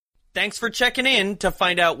Thanks for checking in to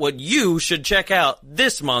find out what you should check out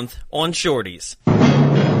this month on Shorties.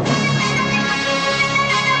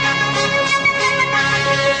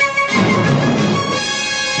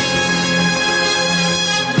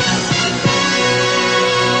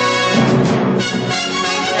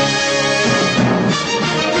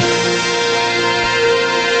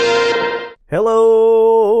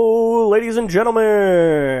 Hello, ladies and gentlemen.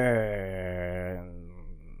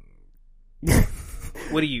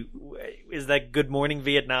 What are you, is that Good Morning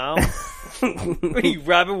Vietnam? What are you,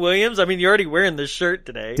 Robin Williams? I mean, you're already wearing this shirt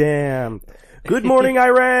today. Damn. Good morning,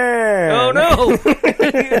 Iran. Oh no.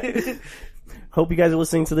 Hope you guys are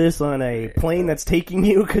listening to this on a plane that's taking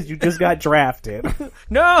you because you just got drafted.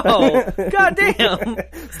 No. Goddamn.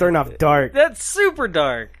 Starting off dark. That's super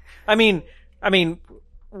dark. I mean,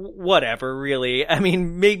 whatever, really. I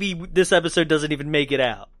mean, maybe this episode doesn't even make it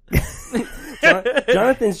out.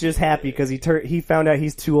 Jonathan's just happy because he found out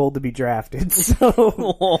he's too old to be drafted.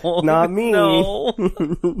 So not me. No.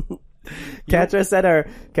 Catch us at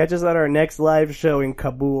our next live show in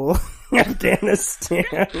Kabul,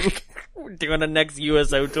 Afghanistan. We're doing a next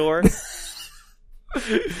USO tour. Look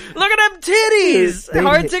at them titties!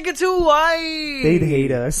 Hard ticket to Hawaii! They'd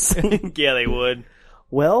hate us. Yeah, they would.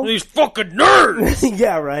 Well, these fucking nerds!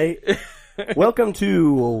 Yeah, right. Welcome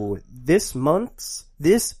to this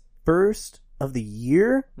first of the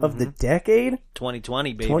year of the decade.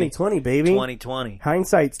 2020, baby. 2020, baby. 2020.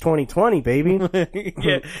 Hindsight's 2020, baby.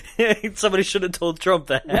 Yeah. Somebody should have told Trump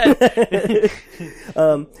that.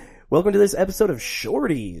 Welcome to this episode of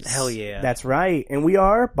Shorties. Hell yeah. That's right. And we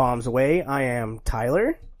are Bombs Away. I am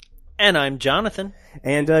Tyler. And I'm Jonathan.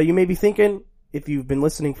 And you may be thinking, if you've been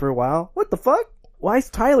listening for a while, what the fuck? Why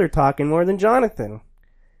is Tyler talking more than Jonathan?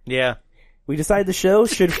 Yeah. We decided the show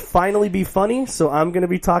should finally be funny, so I'm going to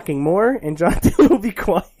be talking more, and Jonathan will be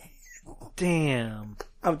quiet. Damn.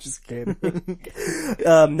 I'm just kidding.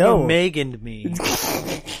 No. You Megan'd me.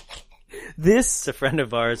 It's a friend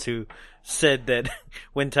of ours who said that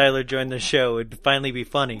when Tyler joined the show, it'd finally be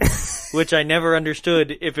funny, which I never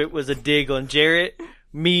understood if it was a dig on Jarrett,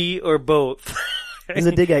 me, or both. It's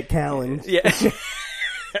a dig at Callan. Yeah.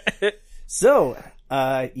 So,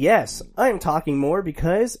 yes, I am talking more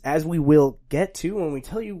because, as we will get to when we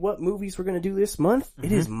tell you what movies we're going to do this month,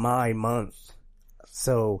 it is my month.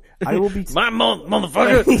 So, I will be... My month,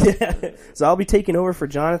 motherfucker! Yeah. So, I'll be taking over for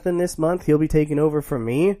Jonathan this month. He'll be taking over for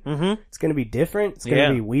me. Mm-hmm. It's going to be different. It's going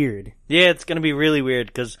to be weird. Yeah, it's going to be really weird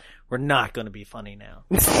because we're not going to be funny now.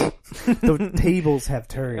 The tables have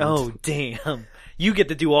turned. Oh, damn. You get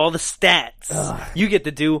to do all the stats. Ugh. You get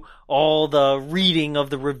to do all the reading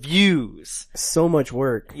of the reviews. So much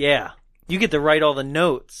work. Yeah. You get to write all the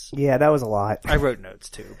notes. Yeah, that was a lot. I wrote notes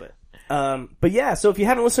too, but yeah, so if you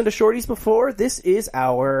haven't listened to Shorties before, this is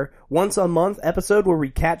our once a month episode where we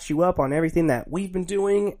catch you up on everything that we've been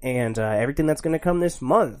doing and everything that's going to come this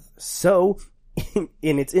month. So, and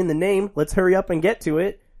it's in the name, let's hurry up and get to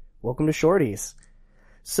it. Welcome to Shorties.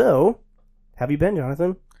 So, have you been,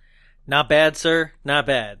 Jonathan? Not bad, sir. Not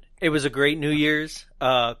bad. It was a great New Year's.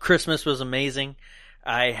 Christmas was amazing.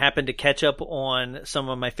 I happened to catch up on some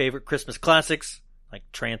of my favorite Christmas classics, like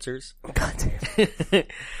Trancers. Goddamn.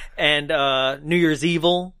 And New Year's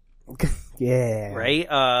Evil. Yeah. Right?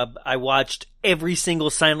 I watched every single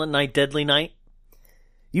Silent Night, Deadly Night.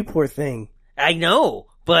 You poor thing. I know,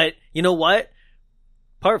 but you know what?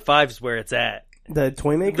 Part 5's where it's at. The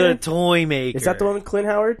Toy Maker? The Toy Maker. Is that the one with Clint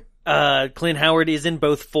Howard? Clint Howard is in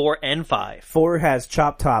both 4 and 5. 4 has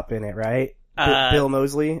Chop Top in it, right? Bill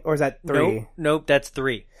Moseley? Or is that 3? Nope, that's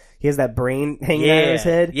 3. He has that brain hanging out of his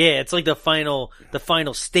head? Yeah, it's like the final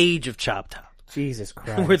stage of Chop Top. Jesus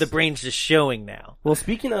Christ. Where the brain's just showing now. Well,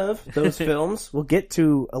 speaking of those films, we'll get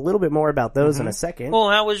to a little bit more about those in a second. Well,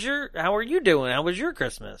 how are you doing? How was your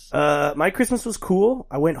Christmas? My Christmas was cool.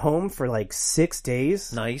 I went home for like 6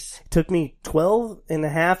 days. Nice. It took me 12 and a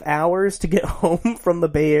half hours to get home from the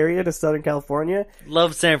Bay Area to Southern California.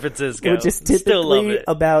 Love San Francisco. Which is typically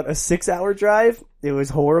about a 6-hour drive. It was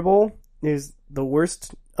horrible. It was the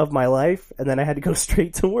worst of my life. And then I had to go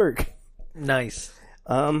straight to work. Nice.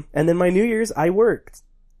 And then my New Year's, I worked.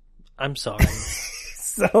 I'm sorry.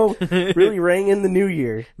 So, really rang in the New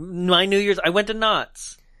Year. My New Year's, I went to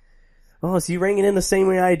Knott's. Oh, so you rang it in the same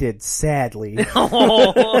way I did, sadly.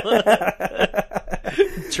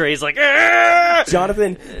 Trey's like, Aah!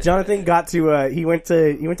 Jonathan got to, he went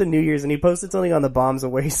to New Year's and he posted something on the Bombs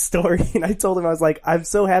Away story, and I told him, I was like, I'm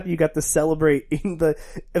so happy you got to celebrate in the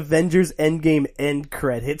Avengers Endgame end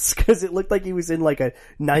credits, cause it looked like he was in like a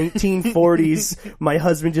 1940s, my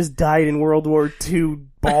husband just died in World War II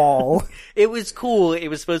ball. It was cool. It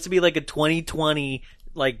was supposed to be like a 2020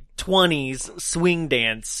 like 20s swing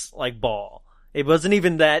dance like ball. It wasn't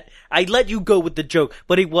even that. I let you go with the joke,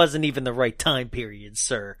 but it wasn't even the right time period,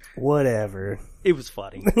 sir. Whatever. It was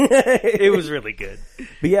funny. It was really good.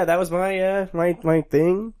 But yeah, that was my my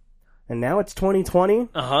thing. And now it's 2020.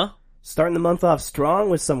 Uh-huh. Starting the month off strong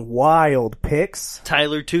with some wild picks.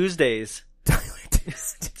 Tyler Tuesdays.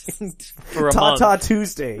 For a Tata month.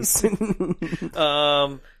 Tuesdays.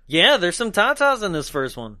 Yeah, there's some tatas in this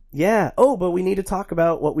first one. Yeah. Oh, but we need to talk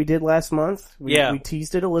about what we did last month. We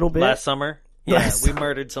teased it a little bit. Last summer. Yeah, we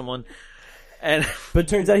murdered someone. And but it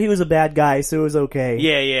turns out he was a bad guy, so it was okay.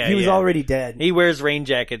 Yeah. He was already dead. He wears rain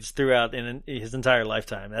jackets throughout in his entire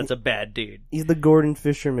lifetime. That's a bad dude. He's the Gordon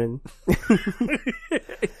Fisherman.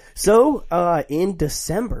 So, in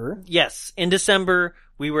December... Yes, in December,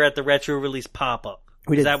 we were at the retro release pop-up.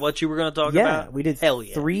 Is that what you were going to talk about? Yeah, we did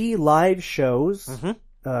 3 live shows.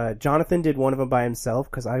 Mm-hmm. Jonathan did one of them by himself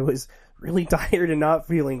because I was really tired and not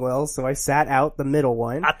feeling well, so I sat out the middle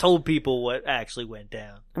one. I told people what actually went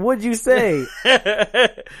down. What'd you say?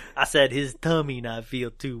 I said his tummy not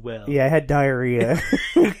feel too well. Yeah, I had diarrhea.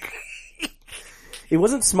 It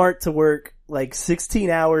wasn't smart to work like 16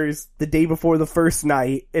 hours the day before the first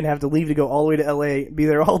night and have to leave to go all the way to LA, be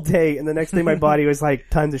there all day, and the next day my body was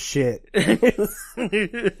like, tons of shit.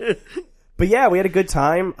 But yeah, we had a good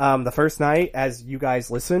time. The first night, as you guys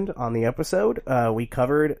listened on the episode, we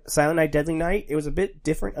covered Silent Night, Deadly Night. It was a bit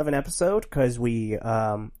different of an episode because we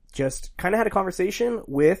just kind of had a conversation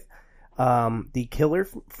with the killer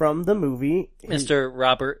from the movie. Mr.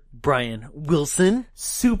 Robert Brian Wilson.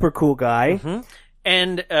 Super cool guy. Mm-hmm.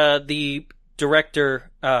 And the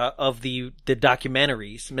director of the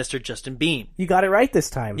documentaries, Mr. Justin Beam. You got it right this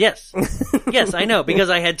time. Yes. Yes, I know, because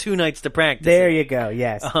I had 2 nights to practice. There you go,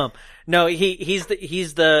 yes. No, he's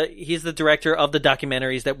the director of the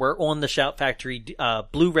documentaries that were on the Shout Factory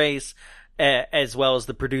Blu-rays, as well as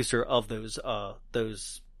the producer of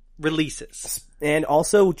those releases. And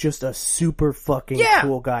also just a super fucking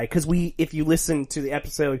cool guy. Because if you listen to the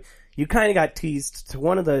episode, you kind of got teased to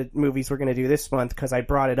one of the movies we're going to do this month because I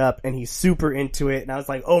brought it up and he's super into it. And I was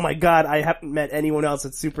like, oh my god, I haven't met anyone else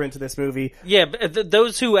that's super into this movie. Yeah, but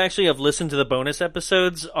those who actually have listened to the bonus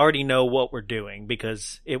episodes already know what we're doing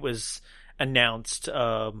because it was announced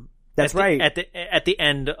That's right. At the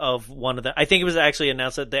end of one of the, I think it was actually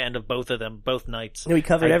announced at the end of both of them, both nights. We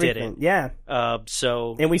covered everything. Yeah.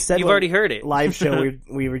 And we said you've already heard it. Live show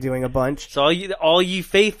we were doing a bunch. So all you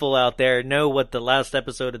faithful out there know what the last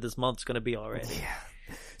episode of this month is going to be already.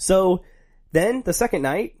 Yeah. So then the second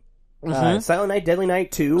night, Silent Night, Deadly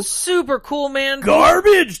Night 2. Super cool, man.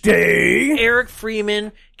 Garbage Day! Eric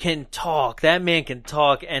Freeman can talk. That man can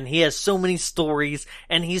talk, and he has so many stories,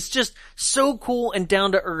 and he's just so cool and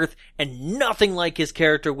down to earth, and nothing like his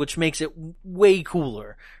character, which makes it way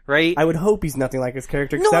cooler, right? I would hope he's nothing like his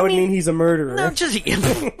character, because that would mean he's a murderer. No, just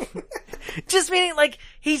meaning, like,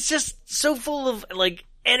 he's just so full of, like,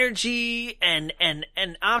 energy and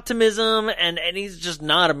optimism and he's just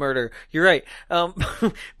not a murderer. You're right.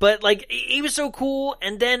 But like he was so cool.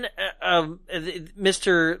 And then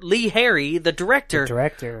Mr. Lee Harry, the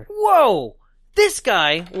director. Whoa, this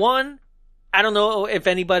guy. I don't know if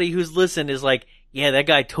anybody who's listened is like, yeah, that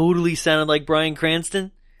guy totally sounded like Bryan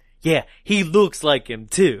Cranston. Yeah, he looks like him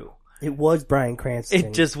too. It was Bryan Cranston.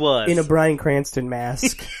 It just was in a Bryan Cranston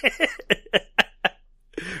mask.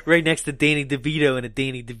 Right next to Danny DeVito in a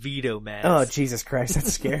Danny DeVito mask. Oh, Jesus Christ,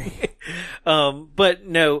 that's scary. But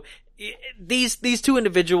no, these two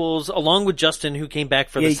individuals, along with Justin, who came back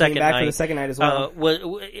for the second night. Yeah, he came back for the second night as well.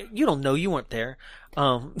 You don't know, you weren't there.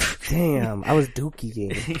 Damn, I was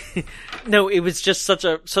dookie. No, it was just such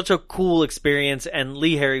a cool experience, and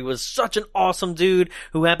Lee Harry was such an awesome dude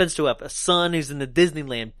who happens to have a son who's in the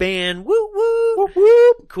Disneyland band. Woo woo! Whoop,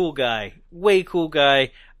 whoop. Cool guy. Way cool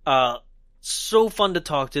guy. So fun to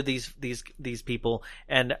talk to these people,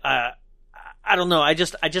 and I don't know. I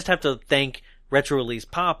just have to thank Retro Release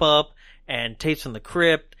Pop Up and Tapes from the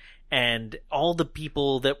Crypt and all the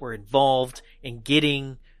people that were involved in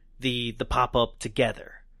getting the pop up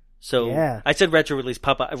together. So yeah. I said Retro Release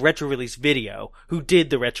Pop Up, Retro Release Video, who did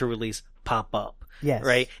the Retro Release Pop Up. Yes.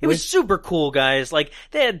 Right? It was super cool, guys. Like,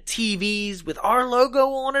 they had TVs with our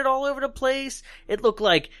logo on it all over the place. It looked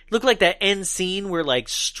like that end scene where, like,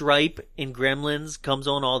 Stripe in Gremlins comes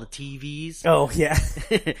on all the TVs. Oh, yeah.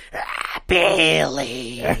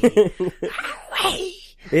 Billy!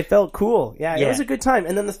 It felt cool. Yeah, it was a good time.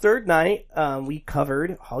 And then the third night, we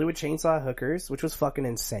covered Hollywood Chainsaw Hookers, which was fucking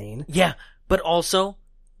insane. Yeah, but also,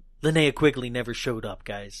 Linnea Quigley never showed up,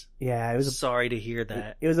 guys. Yeah, sorry to hear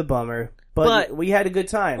that. It was a bummer. But we had a good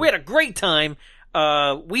time. We had a great time.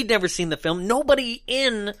 We'd never seen the film. Nobody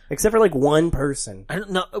in... Except for, like, one person. I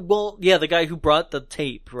don't know. Well, yeah, the guy who brought the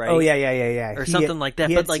tape, right? Oh, yeah. Or something like that.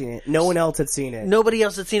 He But, had like, seen it. No one else had seen it. Nobody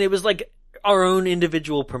else had seen it. It was, like, our own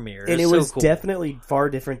individual premiere. And it was so cool. definitely far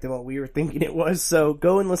different than what we were thinking it was. So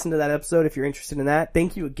go and listen to that episode if you're interested in that.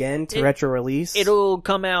 Thank you again to Retro Release. It'll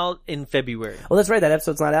come out in February. Well, that's right. That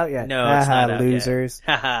episode's not out yet. No, it's not out losers.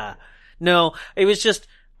 yet. Haha. No, it was just,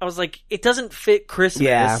 I was like, it doesn't fit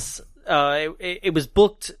Christmas. Yeah. It was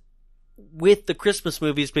booked with the Christmas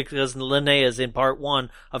movies because Linnea's in part 1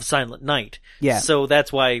 of Silent Night. Yeah. So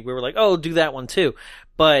that's why we were like, oh, do that one too.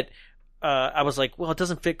 But I was like, well, it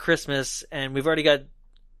doesn't fit Christmas, and we've already got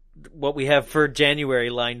what we have for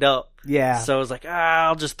January lined up. Yeah. So I was like,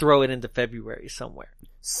 I'll just throw it into February somewhere.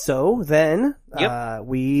 So then,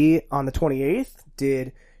 we, on the 28th,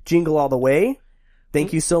 did Jingle All the Way.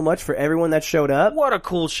 Thank you so much for everyone that showed up. What a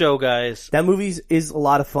cool show, guys. That movie is a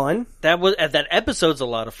lot of fun. That episode's a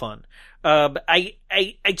lot of fun. But I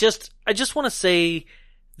just want to say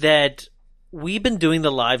that we've been doing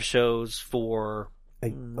the live shows for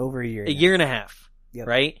over a year. A year and a half, yep.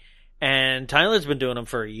 Right? And Tyler's been doing them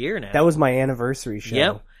for a year now. That was my anniversary show.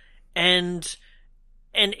 Yep. And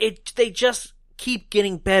they just keep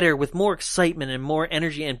getting better with more excitement and more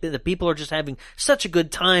energy, and the people are just having such a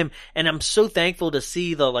good time. And I'm so thankful to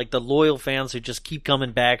see the loyal fans who just keep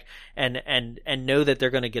coming back and know that they're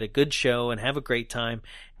going to get a good show and have a great time.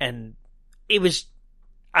 And it was,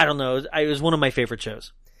 I don't know, it was one of my favorite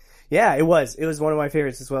shows. Yeah, it was. It was one of my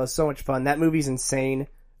favorites as well. It was so much fun. That movie's insane.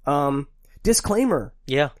 Disclaimer.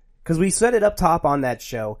 Yeah. Because we set it up top on that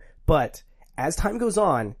show, but as time goes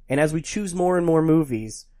on, and as we choose more and more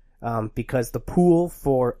movies, because the pool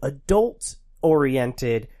for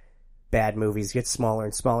adult-oriented bad movies gets smaller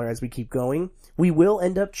and smaller as we keep going, we will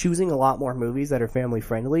end up choosing a lot more movies that are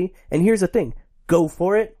family-friendly. And here's the thing. Go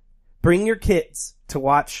for it. Bring your kids to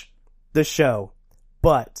watch the show.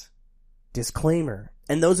 But, disclaimer.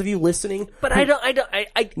 And those of you listening... But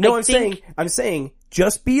I'm saying,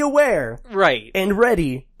 just be aware. Right. And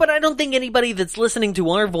ready. But I don't think anybody that's listening to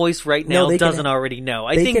our voice right now doesn't already know.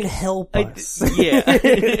 They can help us. Yeah. Like,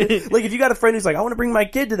 if you got a friend who's like, I want to bring my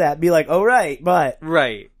kid to that, be like, oh, right, but...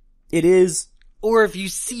 Right. It is... Or if you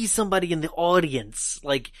see somebody in the audience,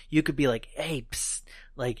 like, you could be like, hey, psst,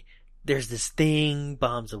 like... There's this thing,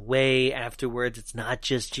 bombs away afterwards. It's not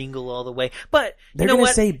just Jingle All the Way. But they're going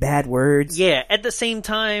to say bad words. Yeah. At the same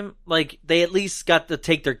time, like, they at least got to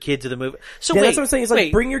take their kid to the movie. So yeah, that's what I'm saying. It's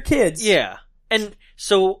like, bring your kids. Yeah. And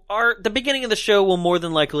so the beginning of the show will more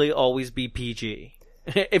than likely always be PG.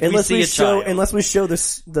 Unless we show the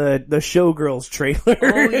Showgirls trailer.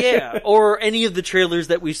 Oh yeah. Or any of the trailers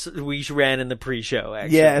that we ran in the pre-show,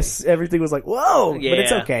 actually. Yes. Everything was like, whoa. Yeah. But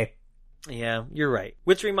it's okay. Yeah, you're right.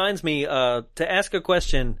 Which reminds me, to ask a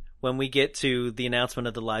question when we get to the announcement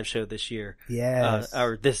of the live show this year. Yes.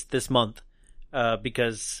 Or this month.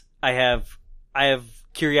 Because I have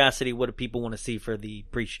curiosity, what do people want to see for the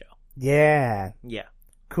pre-show? Yeah. Yeah.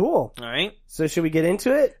 Cool. All right. So should we get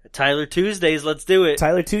into it? Tyler Tuesdays, let's do it.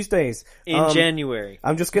 Tyler Tuesdays. In January.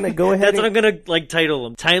 I'm just gonna go ahead That's what I'm gonna, title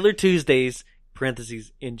them. Tyler Tuesdays,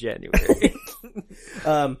 parentheses, in January.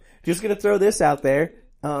 Just gonna throw this out there.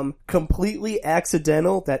 Completely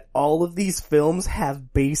accidental that all of these films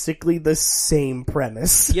have basically the same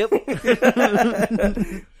premise. Yep.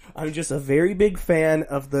 I'm just a very big fan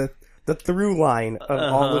of the through line of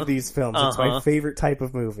all of these films. It's my favorite type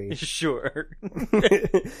of movie. Sure.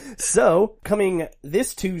 So, coming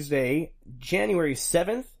this Tuesday, January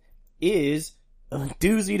 7th, is a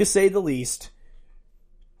doozy to say the least.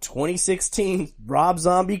 2016 Rob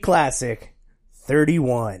Zombie classic,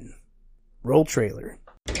 31. Roll trailer.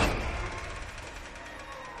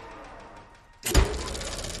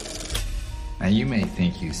 Now you may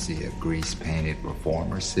think you see a grease-painted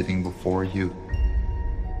reformer sitting before you,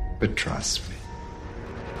 but trust me,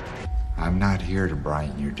 I'm not here to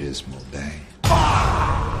brighten your dismal day.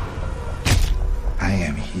 I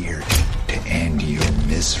am here to end your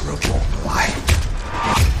miserable life.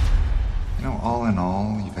 You know, all in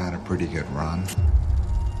all, you've had a pretty good run.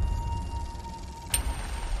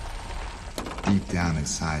 Deep down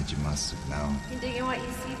inside, you must have known. You digging what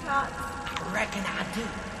you see, Pops? I reckon I do.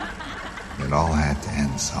 It all had to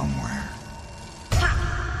end somewhere.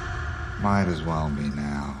 Might as well be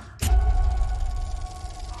now.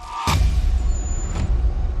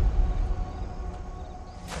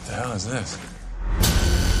 What the hell is this?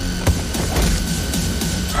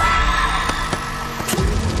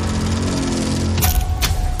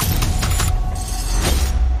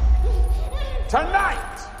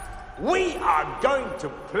 Tonight, we are going to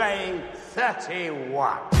play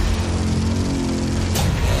 31.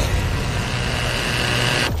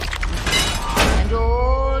 And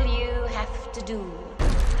all you have to do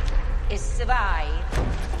is survive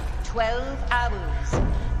 12 hours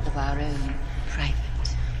of our own private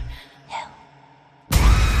hell.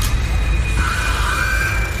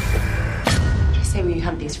 I say we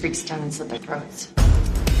hunt these freaks down and slit their throats.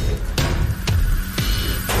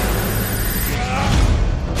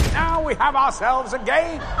 Now we have ourselves a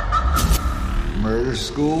game. Murder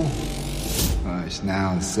school? It's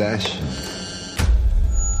now in session.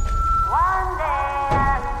 One day I'll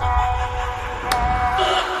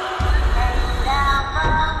came down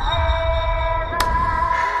from heaven.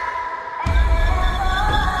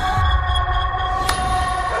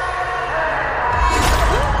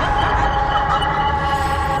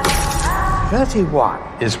 31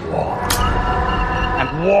 is war.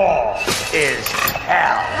 And war is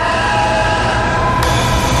hell.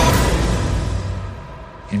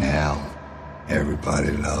 In hell,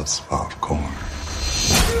 everybody loves popcorn.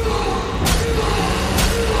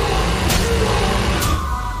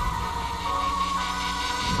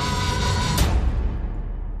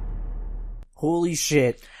 Holy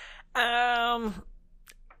shit.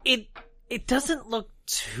 It doesn't look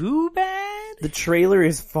too bad. The trailer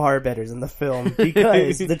is far better than the film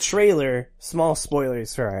because the trailer, small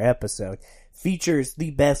spoilers for our episode, features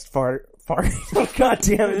the best God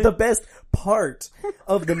damn it, the best part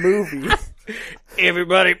of the movie.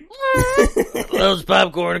 Everybody loves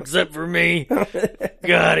popcorn except for me.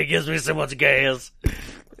 God, it gives me so much gas.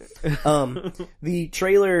 The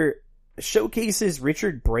trailer showcases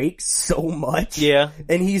Richard Brake so much. Yeah.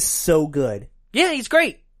 And he's so good. Yeah, he's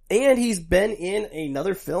great. And he's been in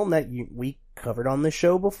another film that we covered on the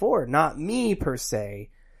show before. Not me, per se,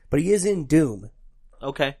 but he is in Doom.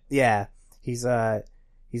 Okay. Yeah. He's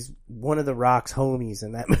one of the Rock's homies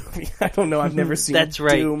in that movie. I don't know, I've never seen That's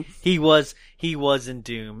right. Doom. He was in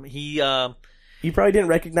Doom. You probably didn't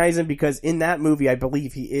recognize him because in that movie, I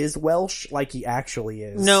believe he is Welsh, like he actually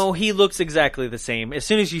is. No, he looks exactly the same. As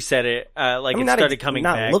soon as you said it, it started coming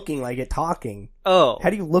not back. Not looking like it, talking. Oh. How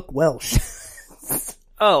do you look Welsh?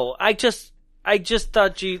 Oh, I just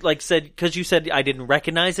thought you said, cause you said I didn't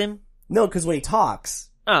recognize him? No, cause when he talks.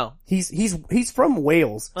 Oh. He's from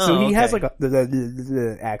Wales. So he okay. has like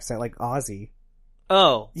the accent, like Aussie.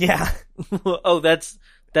 Oh. Yeah. Oh, that's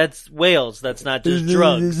Wales. That's not just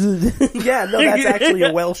drugs. Yeah, no, that's actually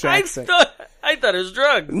a Welsh accent. I thought it was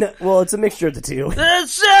drugs. No, well, it's a mixture of the two.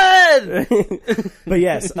 That's sad! But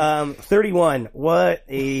yes, 31. What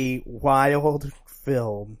a wild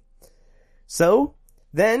film. So,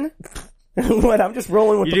 then, what? I'm just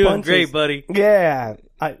rolling with You're the doing punches. great, buddy. Yeah.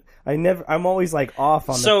 I'm always like off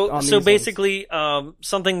on So these basically,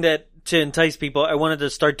 something that to entice people, I wanted to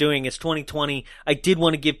start doing is 2020. I did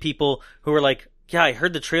want to give people who were like, yeah, I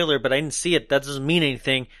heard the trailer, but I didn't see it. That doesn't mean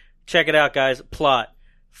anything. Check it out, guys. Plot.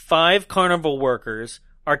 5 carnival workers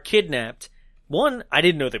are kidnapped. One, I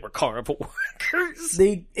didn't know they were carnival workers.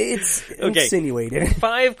 It's insinuated.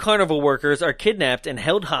 5 carnival workers are kidnapped and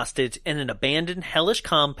held hostage in an abandoned hellish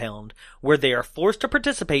compound where they are forced to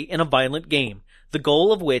participate in a violent game, the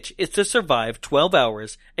goal of which is to survive 12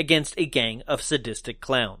 hours against a gang of sadistic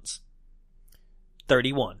clowns.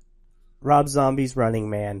 31. Rob Zombie's Running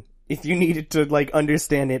Man. If you needed to,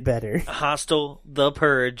 understand it better. Hostel, The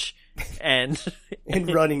Purge, and...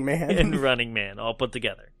 and Running Man. And Running Man, all put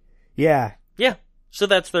together. Yeah. Yeah, so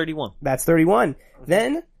that's 31. That's 31.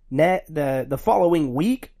 Then, the following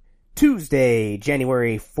week, Tuesday,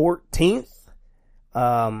 January 14th,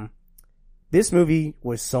 this movie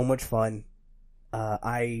was so much fun.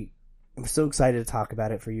 I am so excited to talk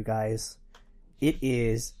about it for you guys. It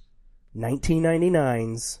is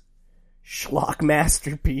 1999's schlock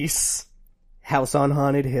masterpiece, House on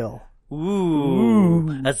Haunted Hill. Ooh,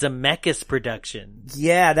 a Zemeckis production.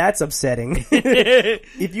 Yeah, that's upsetting.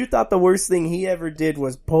 If you thought the worst thing he ever did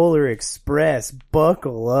was Polar Express,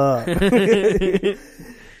 buckle up. Let's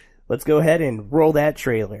go ahead and roll that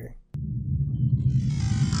trailer.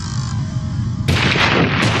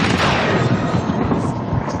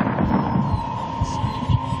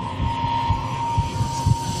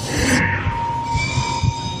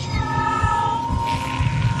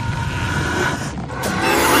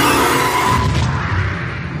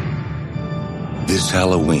 This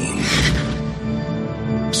Halloween,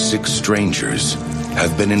 6 strangers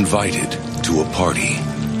have been invited to a party.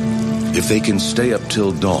 If they can stay up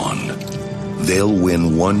till dawn, they'll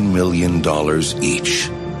win $1 million each.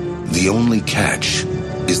 The only catch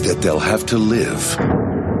is that they'll have to live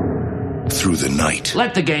through the night.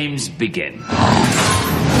 Let the games begin.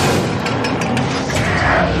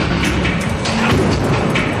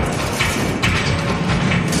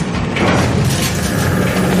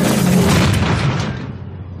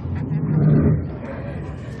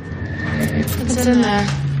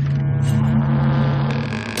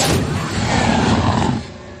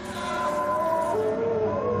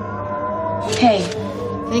 Hey,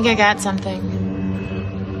 I think I got something.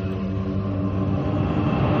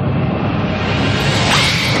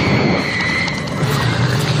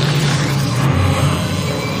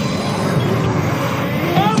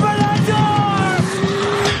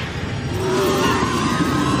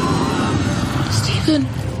 Stephen,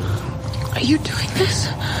 are you doing this?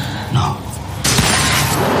 No.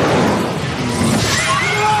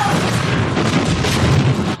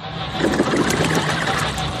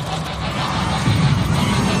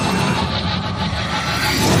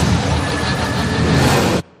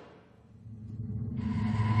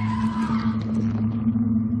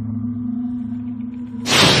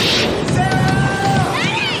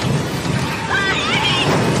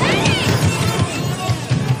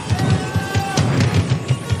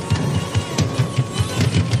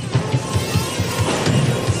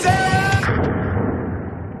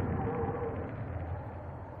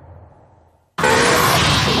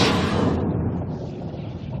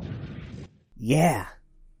 Yeah.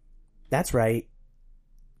 That's right.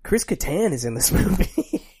 Chris Kattan is in this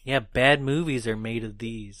movie. Yeah, bad movies are made of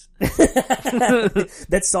these.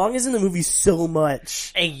 That song is in the movie so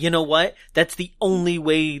much. Hey, you know what? That's the only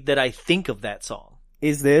way that I think of that song.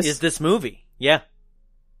 Is this movie. Yeah.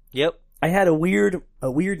 Yep. I had a weird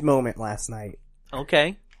moment last night. Okay.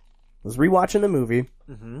 I was rewatching the movie,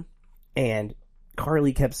 Mm-hmm. and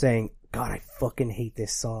Carly kept saying, God, I fucking hate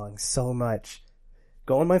this song so much.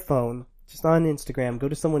 Go on my phone, just on Instagram, go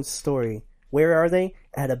to someone's story. Where are they?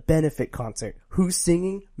 At a benefit concert. Who's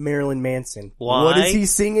singing? Marilyn Manson. Why? What is he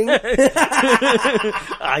singing?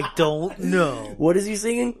 I don't know. What is he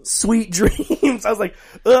singing? Sweet Dreams. I was like,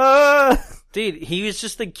 Dude, he was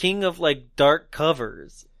just the king of, like, dark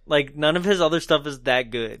covers. Like, none of his other stuff is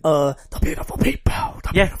that good. The beautiful people. The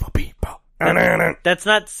beautiful people. That's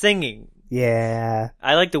not singing. Yeah.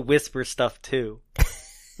 I like the whisper stuff, too.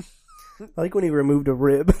 I like when he removed a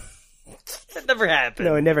rib. That never happened.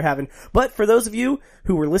 No, it never happened. But for those of you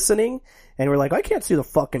who were listening and were like, I can't see the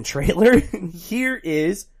fucking trailer, here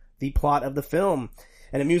is the plot of the film.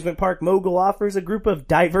 An amusement park mogul offers a group of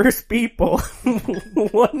diverse people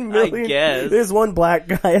 1 million. I guess. There's one black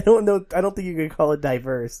guy. I don't know. I don't think you could call it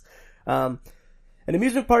diverse. An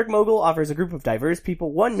amusement park mogul offers a group of diverse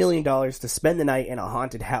people $1 million to spend the night in a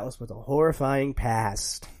haunted house with a horrifying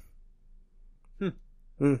past.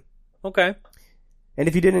 Okay. And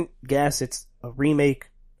if you didn't guess, it's a remake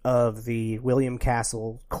of the William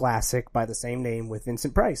Castle classic by the same name with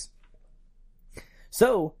Vincent Price.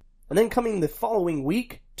 So, and then coming the following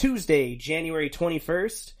week, Tuesday, January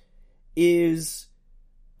 21st, is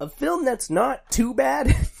a film that's not too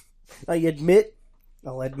bad. I'll admit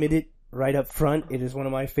it right up front. It is one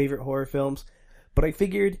of my favorite horror films. But I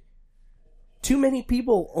figured too many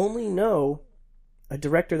people only know a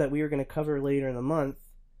director that we are going to cover later in the month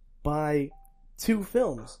by 2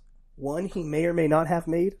 films. One he may or may not have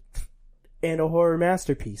made, and a horror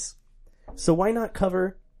masterpiece. So why not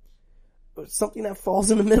cover something that falls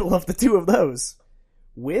in the middle of the 2 of those?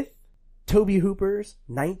 With Tobe Hooper's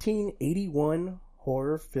 1981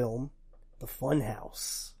 horror film, The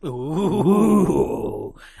Funhouse.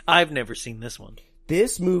 Ooh. I've never seen this one.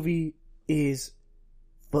 This movie is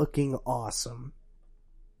fucking awesome.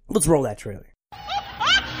 Let's roll that trailer.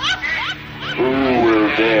 Who will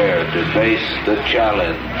dare to face the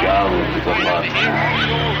challenge of the Funhouse?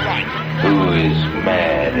 Who is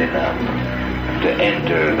mad enough to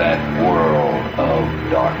enter that world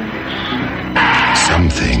of darkness?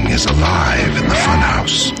 Something is alive in the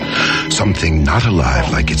Funhouse. Something not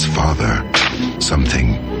alive like its father.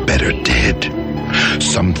 Something better dead.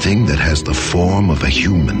 Something that has the form of a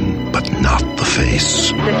human, but not the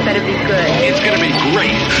face. This better be good. It's gonna be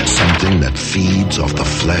great. Something that feeds off the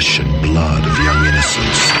flesh and blood of young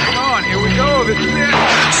innocents. Come on, here we go. This is it.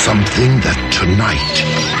 Something that tonight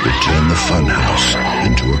would turn the Funhouse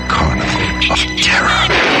into a carnival of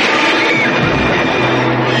terror.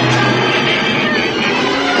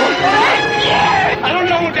 I don't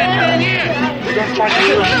know what that thing is. We're gonna find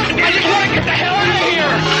out. I just want to get the hell out of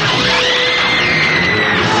here.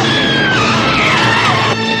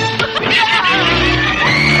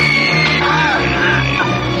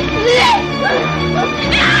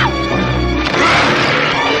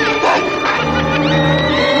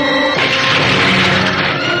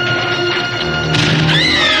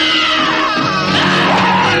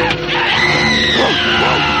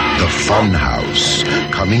 The Funhouse,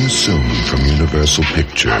 coming soon from Universal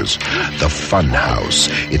Pictures. The Funhouse.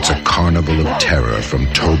 It's a carnival of terror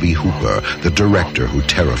from Tobe Hooper, the director who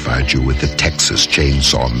terrified you with the Texas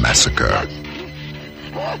Chainsaw Massacre.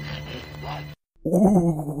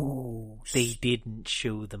 Ooh. They didn't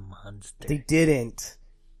show the monster. They didn't.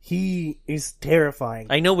 He is terrifying.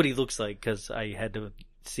 I know what he looks like because I had to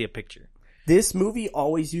see a picture. This movie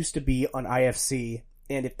always used to be on IFC,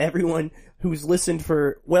 and if everyone who's listened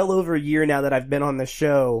for well over a year now that I've been on the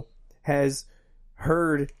show has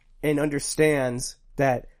heard and understands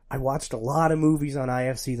that I watched a lot of movies on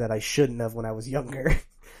IFC that I shouldn't have when I was younger.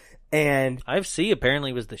 And IFC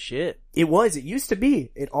apparently was the shit. It used to be.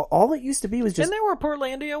 All it used to be was just... Isn't that where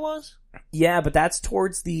Portlandia was? Yeah, but that's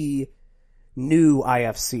towards the new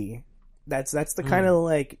IFC. That's the kind of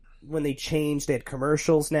like when they changed, they had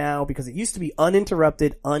commercials now, because it used to be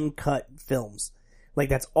uninterrupted, uncut films. Like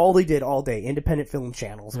that's all they did all day. Independent Film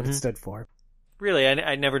Channel is what it stood for. Really?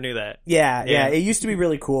 I never knew that. Yeah. It used to be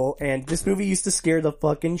really cool, and this movie used to scare the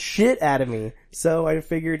fucking shit out of me. So I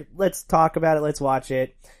figured, let's talk about it, let's watch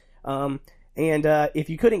it. And if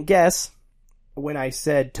you couldn't guess when I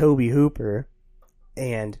said Toby Hooper,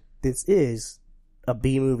 and this is a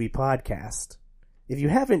B-movie podcast, if you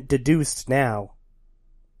haven't deduced now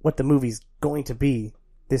what the movie's going to be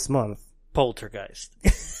this month. Poltergeist.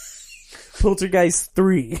 Poltergeist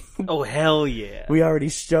 3. Oh, hell yeah. We already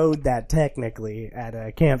showed that technically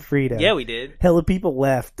at Camp Frida. Yeah, we did. Hella people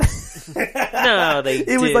left. No, they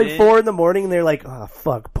didn't. It was like 4 a.m. and they're like, oh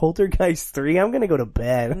fuck, Poltergeist 3? I'm gonna go to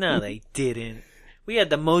bed. No, they didn't. We had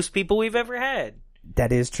the most people we've ever had.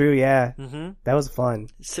 That is true, yeah. Mm-hmm. That was fun.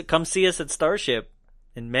 So come see us at Starship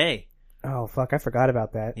in May. Oh fuck, I forgot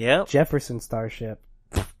about that. Yep. Jefferson Starship.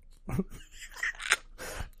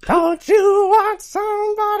 Don't you want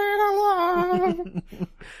somebody to love?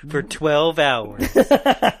 For 12 hours.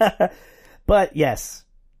 But yes,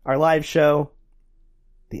 our live show,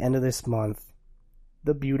 the end of this month,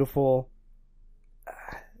 the beautiful...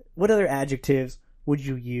 what other adjectives would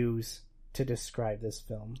you use to describe this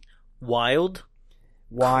film? Wild.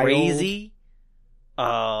 Crazy.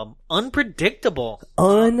 Unpredictable.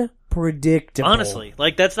 Unpredictable. Honestly,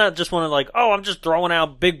 like that's not just one of like, oh, I'm just throwing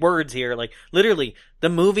out big words here. Like literally, the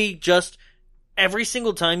movie just every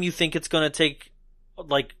single time you think it's going to take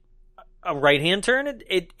like a right-hand turn,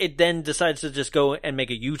 it then decides to just go and make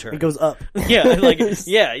a U-turn. It goes up. Yeah, like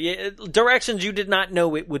yeah, directions you did not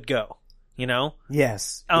know it would go. You know?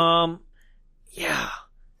 Yes. Yeah.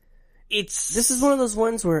 This is one of those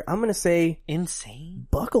ones where I'm going to say insane.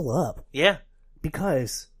 Buckle up. Yeah.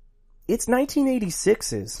 Because it's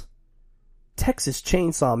 1986's Texas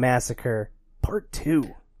Chainsaw Massacre Part 2.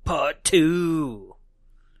 Part 2.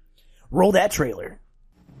 Roll that trailer.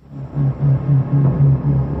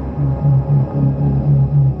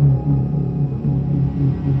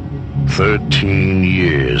 "13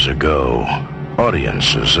 years ago,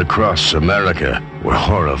 audiences across America were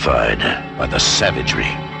horrified by the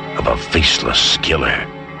savagery of a faceless killer.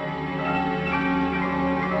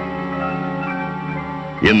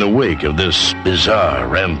 In the wake of this bizarre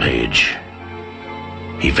rampage,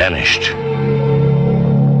 he vanished.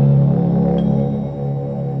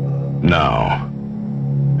 Now,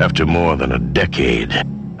 after more than a decade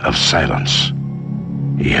of silence,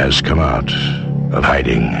 he has come out of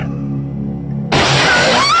hiding.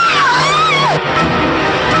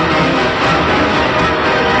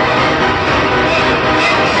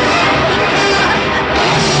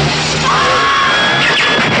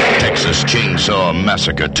 Texas Chainsaw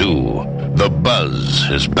Massacre 2. The Buzz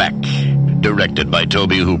is back. Directed by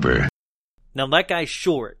Toby Hooper. Now that guy's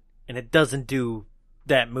short, and it doesn't do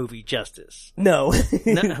that movie justice. No.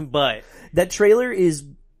 But that trailer is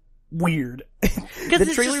weird.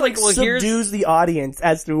 The trailer like subdues the audience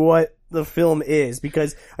as to what the film is,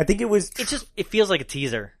 because I think it feels like a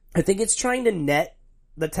teaser. I think it's trying to net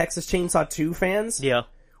the Texas Chainsaw 2 fans. Yeah.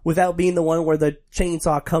 Without being the one where the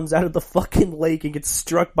chainsaw comes out of the fucking lake and gets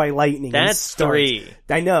struck by lightning. That's 3.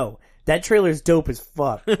 I know. That trailer's dope as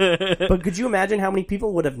fuck. But could you imagine how many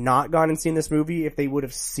people would have not gone and seen this movie if they would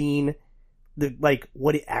have seen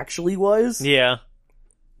what it actually was? Yeah.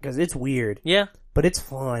 Because it's weird. Yeah. But it's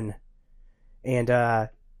fun. And,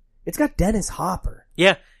 it's got Dennis Hopper.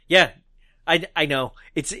 Yeah. Yeah. I know.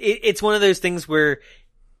 It's one of those things where,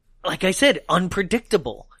 like I said,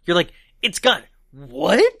 unpredictable. You're like, it's got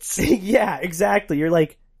what? Yeah, exactly. You're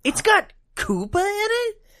like, it's got Koopa in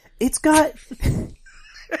it? It's got...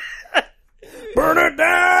 Burn it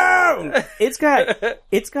down! It's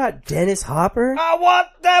got Dennis Hopper. I want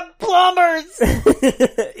them plumbers!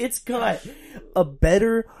 It's got a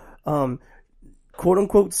better, quote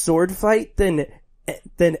unquote sword fight than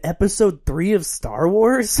episode 3 of Star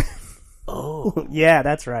Wars. Oh. Yeah,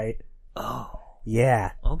 that's right. Oh.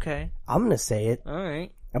 Yeah. Okay. I'm gonna say it.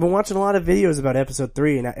 Alright. I've been watching a lot of videos about episode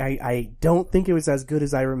 3, and I don't think it was as good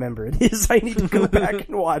as I remember it is. I need to go back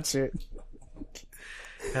and watch it.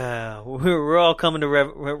 We're all coming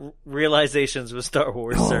to realizations with Star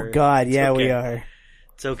Wars, sir. Oh God, yeah, okay. we are.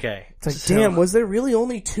 It's okay. It's like, damn, was there really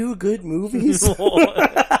only 2 good movies?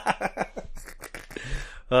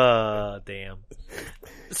 Damn.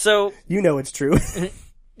 So you know it's true.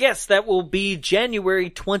 Yes, that will be January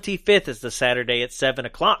 25th. Is the Saturday at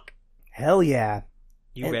 7:00. Hell yeah!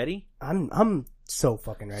 You ready? I'm so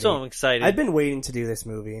fucking ready. So I'm excited. I've been waiting to do this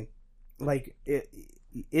movie. Like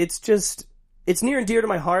it's near and dear to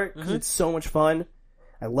my heart because it's so much fun.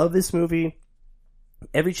 I love this movie.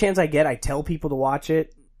 Every chance I get, I tell people to watch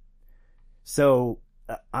it. So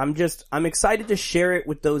I'm excited to share it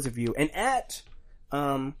with those of you. And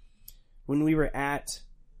when we were at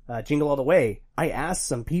Jingle All the Way, I asked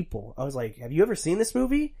some people. I was like, "Have you ever seen this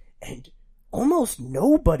movie?" And almost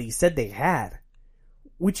nobody said they had,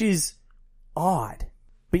 which is odd.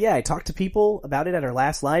 But yeah, I talked to people about it at our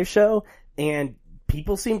last live show, and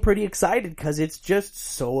people seem pretty excited because it's just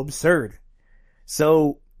so absurd.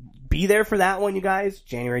 So be there for that one, you guys.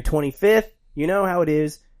 January 25th. You know how it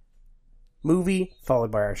is. Movie,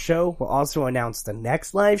 followed by our show. We'll also announce the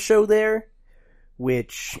next live show there,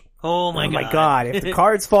 which... Oh my God. If the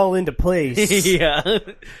cards fall into place, yeah,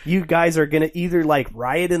 you guys are gonna either, like,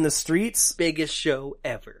 riot in the streets. Biggest show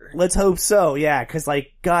ever. Let's hope so, yeah, because,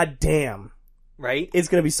 like, goddamn. Right? It's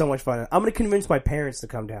gonna be so much fun. I'm gonna convince my parents to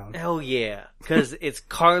come down. Hell yeah. Because it's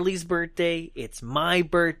Carly's birthday, it's my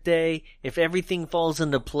birthday. If everything falls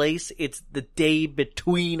into place, it's the day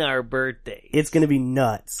between our birthdays. It's gonna be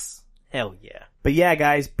nuts. Hell yeah. But yeah,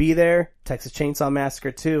 guys, be there. Texas Chainsaw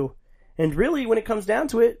Massacre 2. And really, when it comes down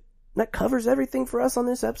to it, that covers everything for us on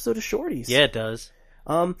this episode of Shorties. Yeah, it does.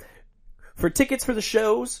 For tickets for the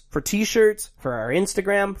shows, for t-shirts, for our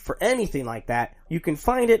Instagram, for anything like that, you can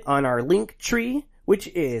find it on our link tree, which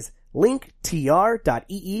is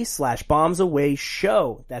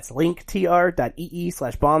linktr.ee/bombsawayshow. That's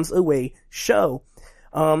linktr.ee/bombsawayshow.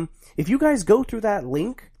 If you guys go through that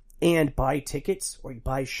link and buy tickets, or you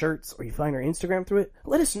buy shirts, or you find our Instagram through it,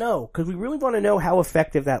 let us know, because we really want to know how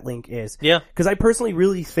effective that link is. Yeah. Because I personally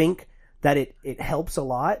really think that it helps a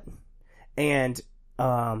lot, and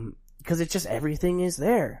because it's just everything is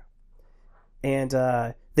there. And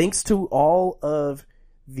thanks to all of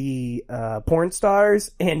the porn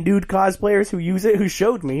stars and nude cosplayers who use it, who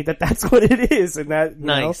showed me that that's what it is, and that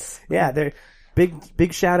nice. Yeah, they're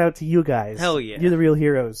big shout out to you guys. Hell yeah, you're the real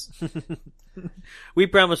heroes. We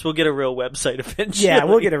promise we'll get a real website eventually. Yeah,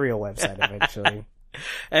 we'll get a real website eventually.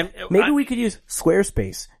 And maybe we could use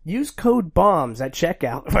Squarespace. Use code BOMBS at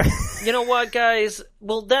checkout. You know what, guys?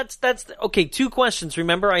 Well, that's okay. 2 questions.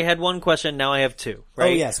 Remember, I had 1 question. Now I have 2.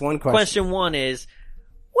 Right? Oh yes, 1 question. Question 1 is,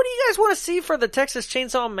 what do you guys want to see for the Texas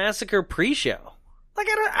Chainsaw Massacre pre-show? Like,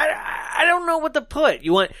 I don't know what to put.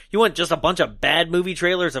 You want just a bunch of bad movie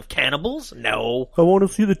trailers of cannibals? No. I want to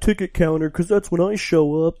see the ticket counter because that's when I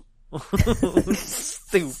show up.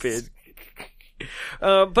 Stupid.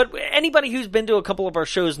 But anybody who's been to a couple of our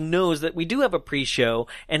shows knows that we do have a pre-show,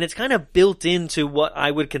 and it's kind of built into what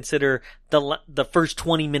I would consider the first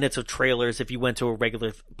 20 minutes of trailers if you went to a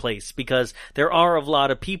regular place, because there are a lot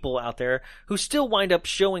of people out there who still wind up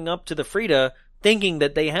showing up to the Frida thinking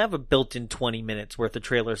that they have a built-in 20 minutes worth of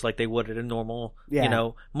trailers like they would at a normal,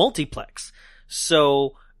 multiplex.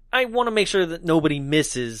 So I want to make sure that nobody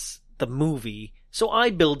misses the movie. So I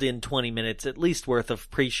build in 20 minutes at least worth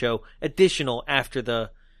of pre-show additional after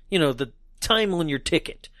the time on your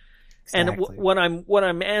ticket. Exactly. And what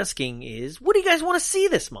I'm asking is, what do you guys want to see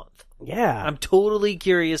this month? Yeah. I'm totally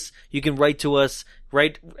curious. You can write to us. Our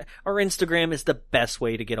Instagram is the best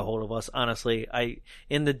way to get a hold of us. Honestly,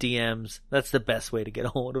 in the DMs, that's the best way to get a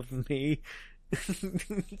hold of me.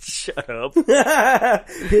 Shut up.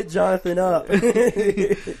 Hit Jonathan up.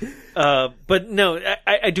 But no,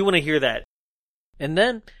 I do want to hear that. And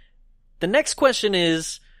then the next question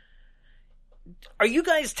is, are you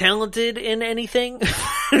guys talented in anything?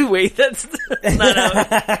 Wait, that's not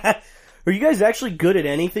how... Are you guys actually good at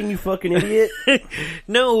anything, you fucking idiot?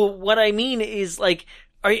 No, what I mean is, like,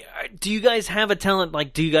 do you guys have a talent?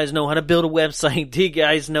 Like, do you guys know how to build a website? Do you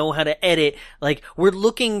guys know how to edit? Like, we're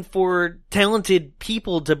looking for talented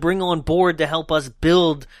people to bring on board to help us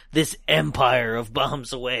build this empire of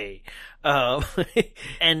Bombs Away.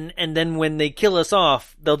 And then when they kill us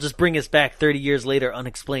off, they'll just bring us back 30 years later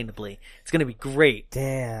unexplainably. It's gonna be great.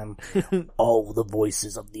 Damn. All the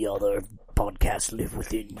voices of the other podcasts live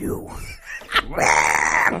within you.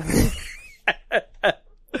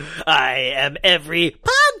 I am every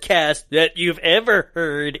podcast podcast that you've ever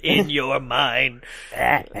heard in your mind.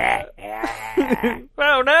 Oh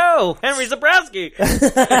no, Henry Zabrowski.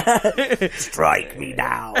 Strike me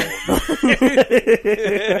down.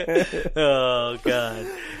 Oh God.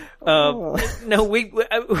 No, we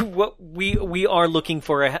are looking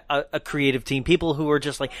for a creative team. People who are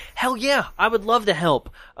just like, hell yeah, I would love to help.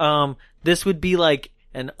 This would be like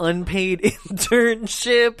an unpaid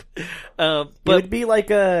internship. But it would be like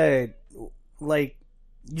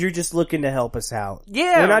you're just looking to help us out.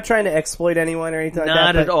 Yeah. We're not trying to exploit anyone or anything like that.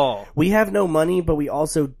 Not at all. We have no money, but we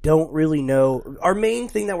also don't really know. Our main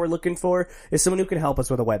thing that we're looking for is someone who can help us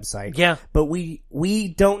with a website. Yeah. But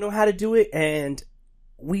we don't know how to do it, and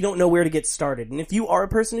we don't know where to get started. And if you are a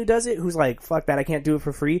person who does it, who's like, fuck that, I can't do it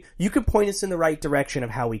for free, you can point us in the right direction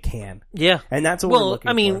of how we can. Yeah. And that's what we're looking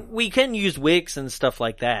for. I mean, we can use Wix and stuff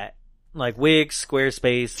like that. Like Wix,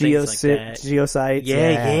 Squarespace, things like that. Geosites.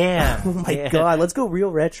 Yeah. Oh my God, let's go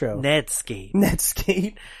real retro. Netscape.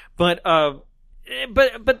 But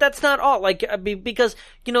that's not all. Like, I mean, because,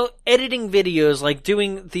 you know, editing videos, like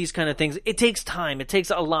doing these kind of things, it takes time. It takes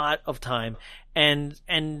a lot of time. And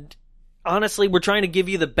honestly, we're trying to give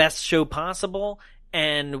you the best show possible,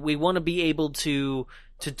 and we want to be able to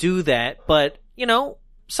do that. But, you know,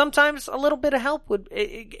 sometimes a little bit of help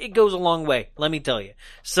it goes a long way, let me tell you.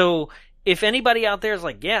 So if anybody out there is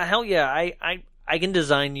like, yeah, hell yeah, I can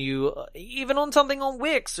design you even on something on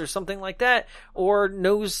Wix or something like that, or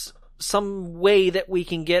knows some way that we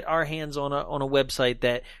can get our hands on a website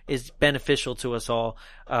that is beneficial to us all.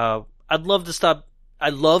 I'd love to stop.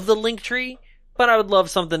 I love the link tree, but I would love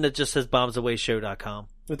something that just says bombsawayshow.com.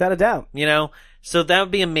 Without a doubt. You know? So that would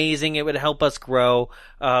be amazing. It would help us grow.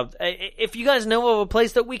 If you guys know of a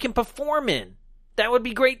place that we can perform in, that would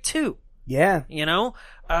be great too. Yeah. You know?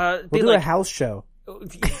 We'll do a house show.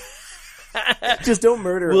 Just don't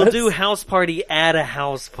murder us. We'll do house party at a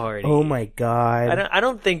house party. Oh my God. I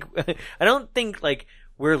don't think like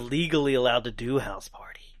we're legally allowed to do house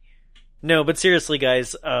party. No, but seriously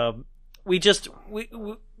guys,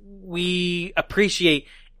 we appreciate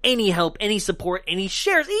any help, any support, any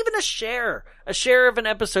shares, even a share. A share of an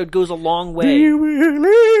episode goes a long way. We will leave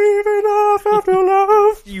it off after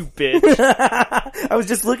love. You bitch. I was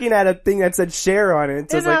just looking at a thing that said share on it.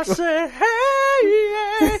 So and I said, hey,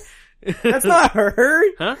 yeah. That's not her.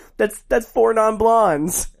 Huh? That's 4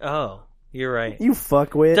 non-blondes. Oh, you're right. You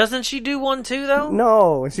fuckwit. Doesn't she do one too, though?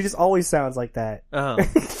 No, she just always sounds like that. Oh.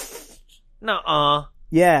 Nuh-uh.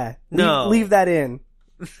 Yeah. No. Leave that in.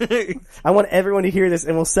 I want everyone to hear this,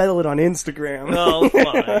 and we'll settle it on Instagram. Oh,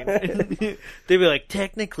 fine. They'd be like,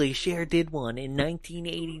 technically, Cher did one in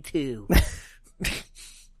 1982.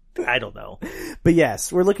 I don't know. But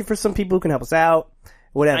yes, we're looking for some people who can help us out.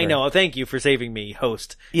 Whatever. I know. Thank you for saving me,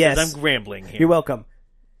 host. Yes. Because I'm rambling here. You're welcome.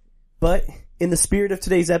 But in the spirit of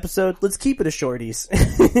today's episode, let's keep it a Shorties.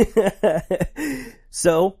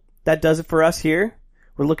 So, that does it for us here.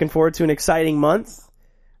 We're looking forward to an exciting month.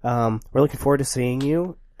 We're looking forward to seeing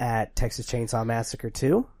you at Texas Chainsaw Massacre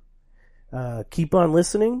 2. Keep on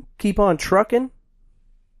listening. Keep on trucking.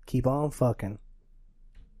 Keep on fucking.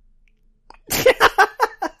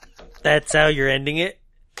 That's how you're ending it?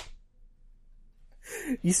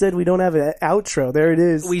 You said we don't have an outro. There it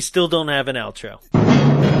is. We still don't have an outro.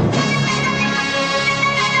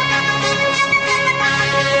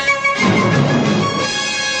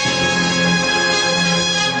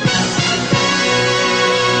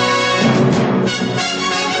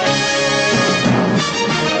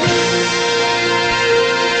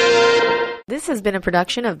 This has been a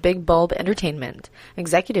production of Big Bulb Entertainment,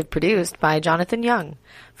 executive produced by Jonathan Young.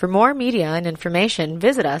 For more media and information,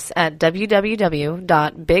 visit us at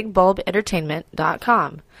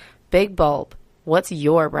www.bigbulbentertainment.com. Big Bulb, what's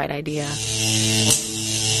your bright idea?